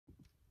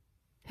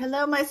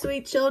Hello, my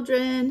sweet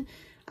children.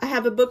 I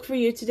have a book for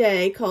you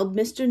today called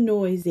Mr.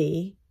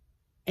 Noisy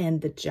and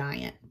the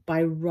Giant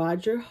by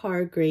Roger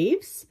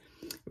Hargreaves.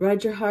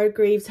 Roger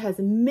Hargreaves has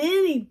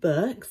many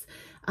books,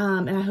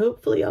 and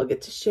hopefully I'll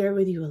get to share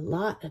with you a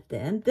lot of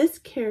them. This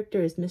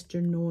character is Mr.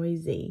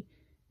 Noisy,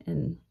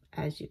 and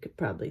as you could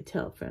probably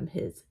tell from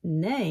his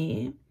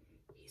name,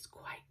 he's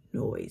quite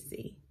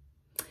noisy.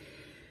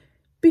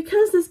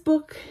 Because this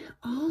book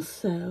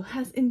also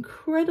has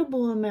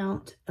incredible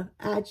amount of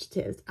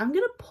adjectives, I'm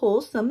going to pull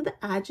some of the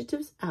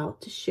adjectives out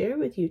to share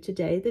with you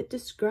today that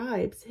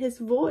describes his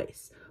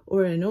voice,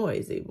 or a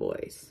noisy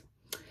voice.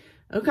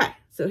 Okay,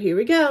 so here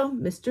we go.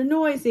 Mr.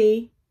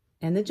 Noisy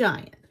and the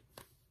Giant.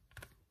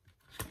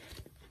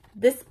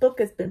 This book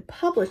has been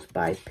published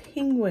by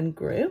Penguin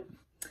Group,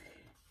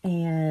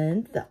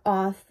 and the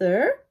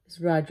author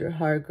is Roger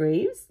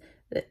Hargreaves.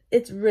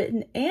 It's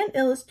written and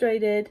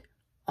illustrated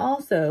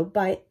also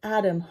by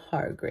Adam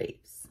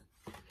Hargreaves.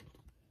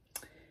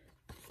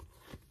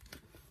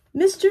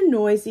 Mr.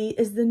 Noisy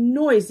is the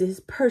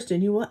noisiest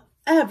person you will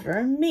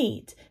ever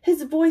meet.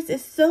 His voice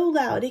is so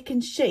loud it can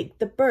shake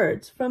the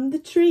birds from the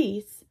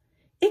trees.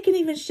 It can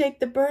even shake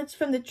the birds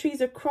from the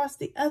trees across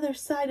the other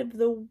side of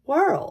the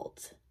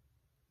world.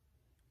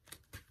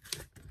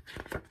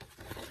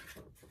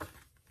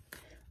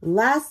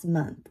 Last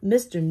month,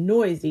 Mr.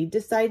 Noisy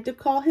decided to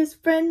call his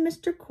friend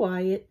Mr.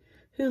 Quiet,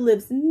 who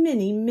lives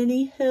many,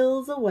 many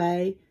hills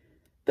away.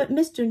 But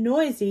Mr.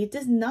 Noisy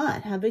does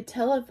not have a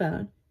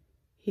telephone.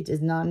 He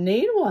does not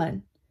need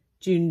one.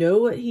 Do you know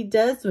what he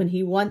does when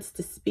he wants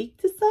to speak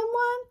to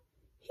someone?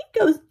 He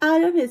goes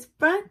out of his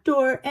front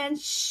door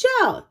and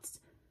shouts.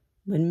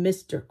 When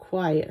Mr.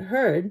 Quiet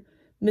heard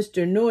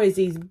Mr.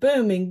 Noisy's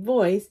booming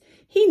voice,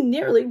 he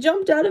nearly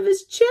jumped out of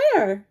his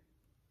chair.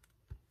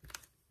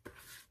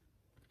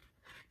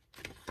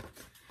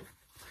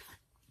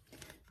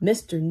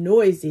 Mr.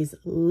 Noisy's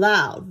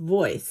loud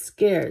voice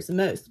scares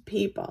most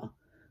people.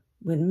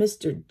 When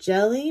Mr.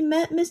 Jelly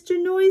met Mr.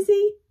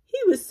 Noisy, he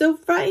was so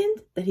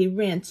frightened that he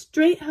ran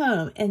straight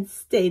home and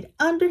stayed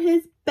under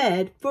his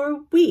bed for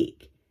a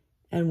week.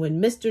 And when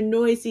Mr.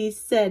 Noisy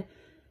said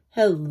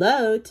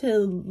hello to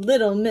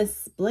little Miss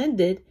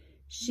Splendid,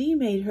 she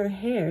made her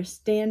hair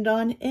stand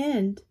on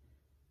end.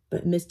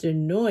 But Mr.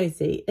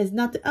 Noisy is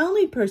not the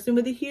only person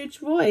with a huge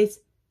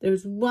voice.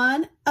 There's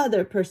one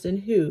other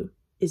person who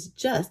is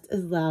just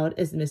as loud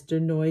as Mr.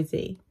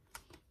 Noisy.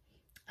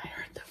 I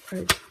heard the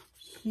word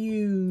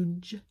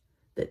huge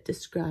that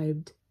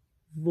described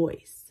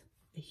voice,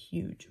 a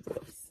huge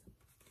voice.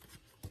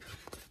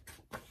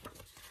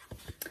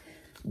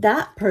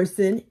 That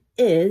person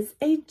is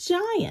a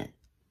giant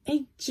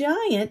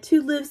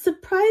who lives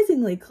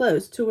surprisingly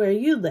close to where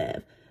you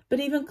live, but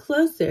even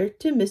closer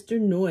to Mr.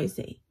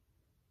 Noisy.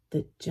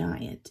 The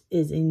giant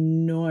is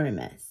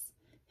enormous.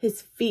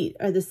 His feet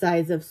are the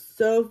size of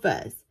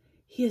sofas.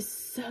 He is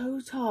so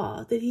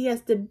tall that he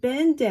has to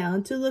bend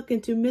down to look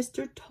into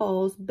Mr.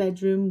 Tall's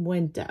bedroom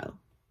window.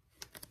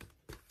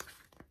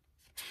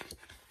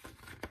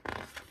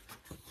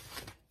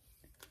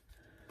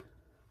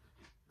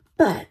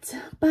 But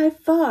by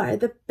far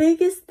the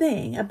biggest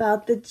thing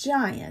about the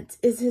giant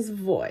is his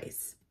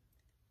voice.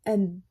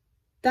 And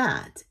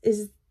that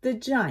is the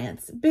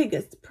giant's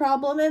biggest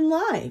problem in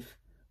life.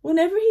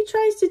 Whenever he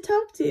tries to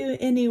talk to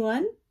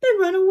anyone, they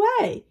run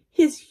away.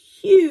 His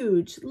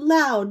huge,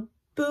 loud,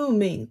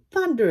 booming,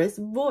 thunderous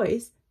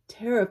voice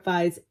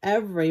terrifies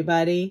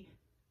everybody.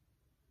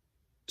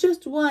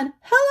 Just one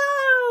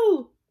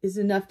hello is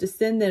enough to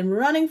send them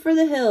running for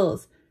the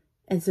hills.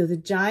 And so the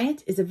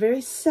giant is a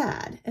very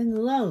sad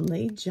and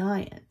lonely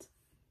giant.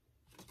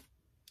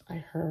 I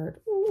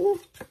heard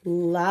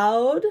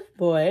loud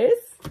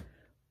voice,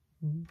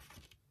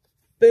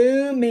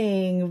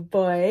 booming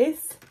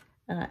voice,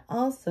 and I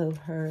also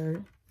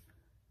heard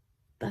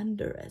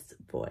thunderous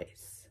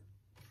voice.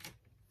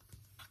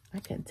 I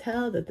can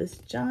tell that this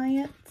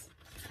giant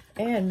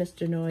and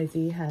Mr.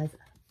 Noisy has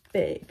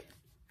big,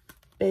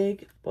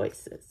 big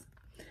voices.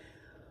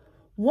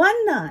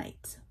 One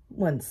night,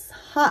 one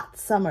hot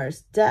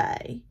summer's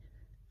day,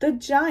 the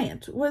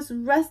giant was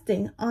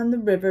resting on the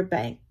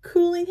riverbank,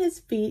 cooling his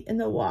feet in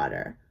the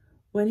water,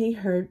 when he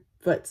heard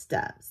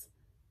footsteps,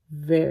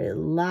 very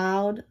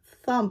loud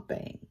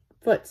thumping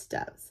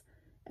footsteps.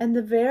 And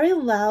the very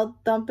loud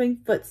thumping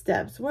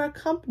footsteps were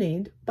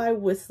accompanied by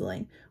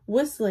whistling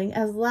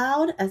as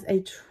loud as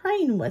a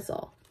train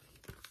whistle.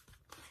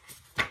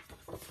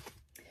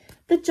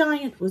 The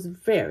giant was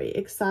very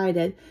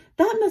excited.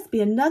 That must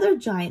be another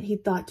giant, he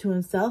thought to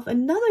himself.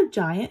 Another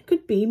giant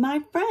could be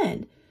my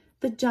friend.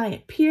 The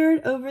giant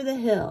peered over the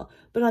hill,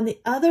 but on the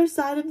other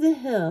side of the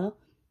hill,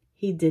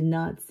 he did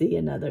not see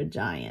another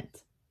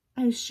giant.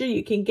 I'm sure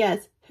you can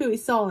guess who he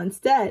saw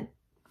instead.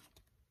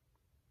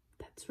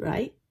 That's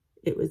right.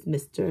 It was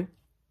Mr.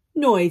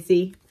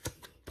 Noisy.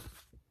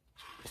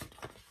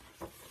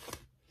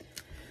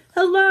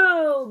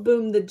 Hello,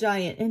 boomed the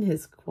giant in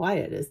his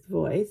quietest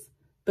voice.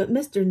 But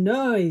Mr.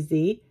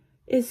 Noisy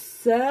is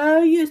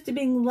so used to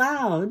being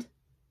loud,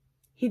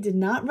 he did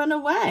not run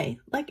away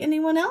like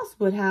anyone else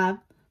would have,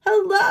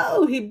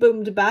 "Hello," he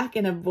boomed back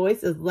in a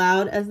voice as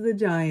loud as the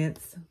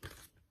giant's.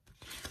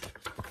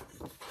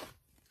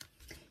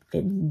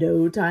 In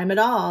no time at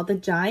all, the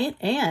giant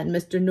and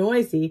Mr.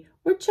 Noisy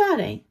were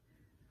chatting.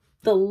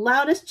 The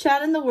loudest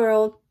chat in the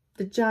world.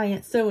 The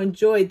giant so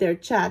enjoyed their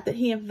chat that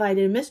he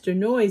invited Mr.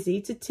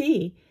 Noisy to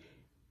tea.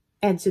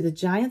 And to the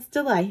giant's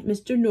delight,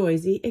 Mr.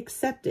 Noisy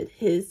accepted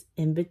his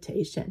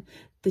invitation.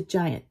 The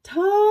giant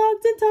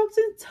talked and talked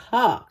and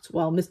talked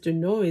while Mr.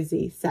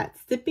 Noisy sat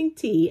sipping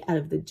tea out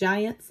of the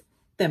giant's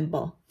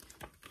thimble.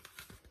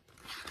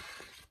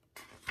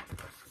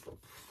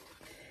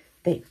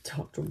 They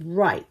talked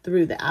right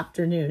through the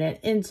afternoon and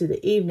into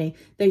the evening.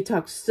 They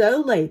talked so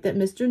late that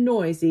Mr.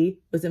 Noisy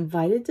was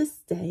invited to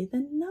stay the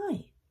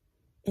night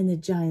in the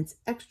giant's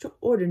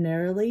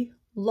extraordinarily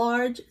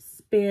large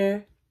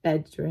spare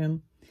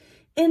bedroom.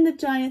 In the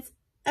giant's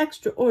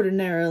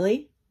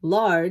extraordinarily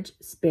large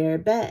spare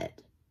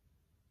bed.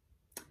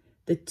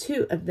 The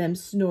two of them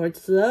snored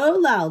so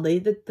loudly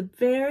that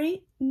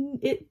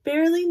it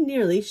barely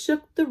nearly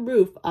shook the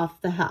roof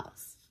off the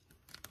house.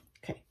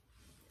 Okay,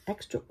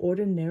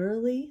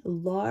 extraordinarily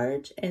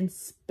large and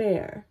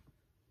spare.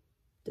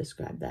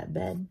 Describe that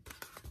bed.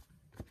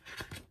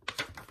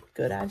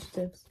 Good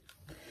adjectives.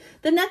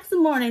 The next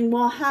morning,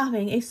 while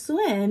having a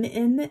swim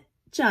in the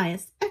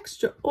giant's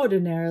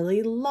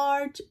extraordinarily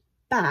large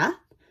bath,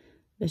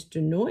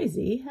 Mr.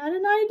 Noisy had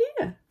an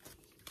idea.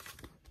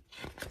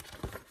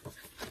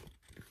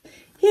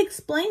 He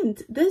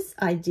explained this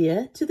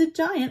idea to the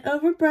giant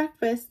over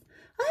breakfast.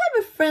 "I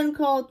have a friend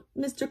called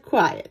Mr.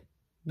 Quiet,"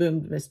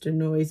 boomed Mr.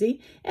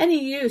 Noisy, "and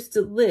he used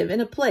to live in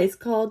a place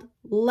called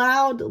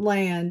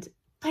Loudland.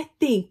 I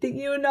think that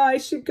you and I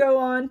should go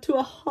on to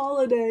a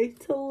holiday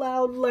to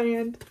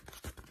Loudland."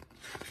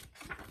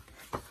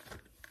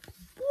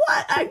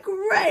 "What a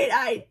great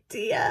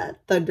idea!"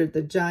 thundered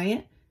the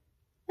giant.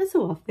 And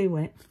so off they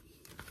went.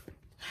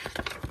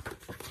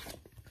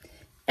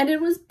 And it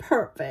was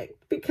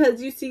perfect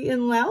because, you see,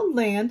 in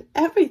Loudland,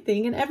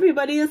 everything and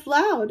everybody is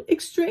loud,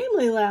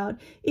 extremely loud.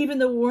 Even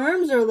the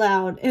worms are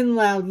loud in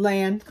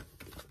Loudland.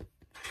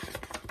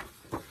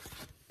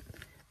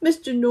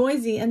 Mr.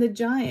 Noisy and the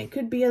giant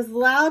could be as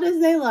loud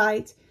as they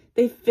liked.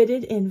 They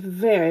fitted in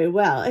very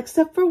well,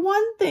 except for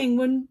one thing,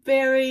 one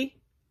very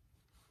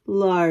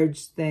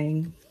large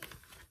thing.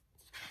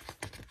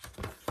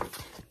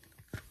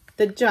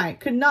 The giant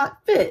could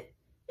not fit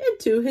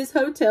into his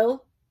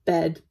hotel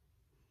bed.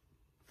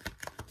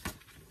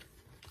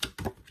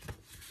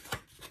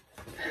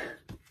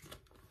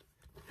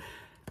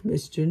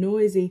 Mr.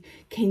 Noisy,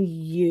 can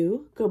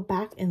you go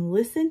back and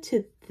listen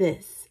to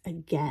this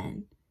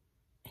again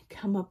and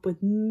come up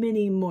with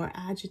many more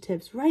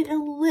adjectives? Write a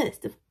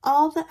list of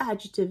all the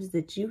adjectives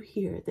that you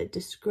hear that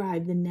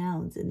describe the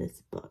nouns in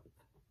this book.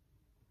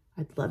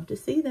 I'd love to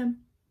see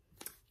them.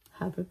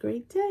 Have a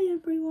great day,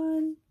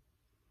 everyone.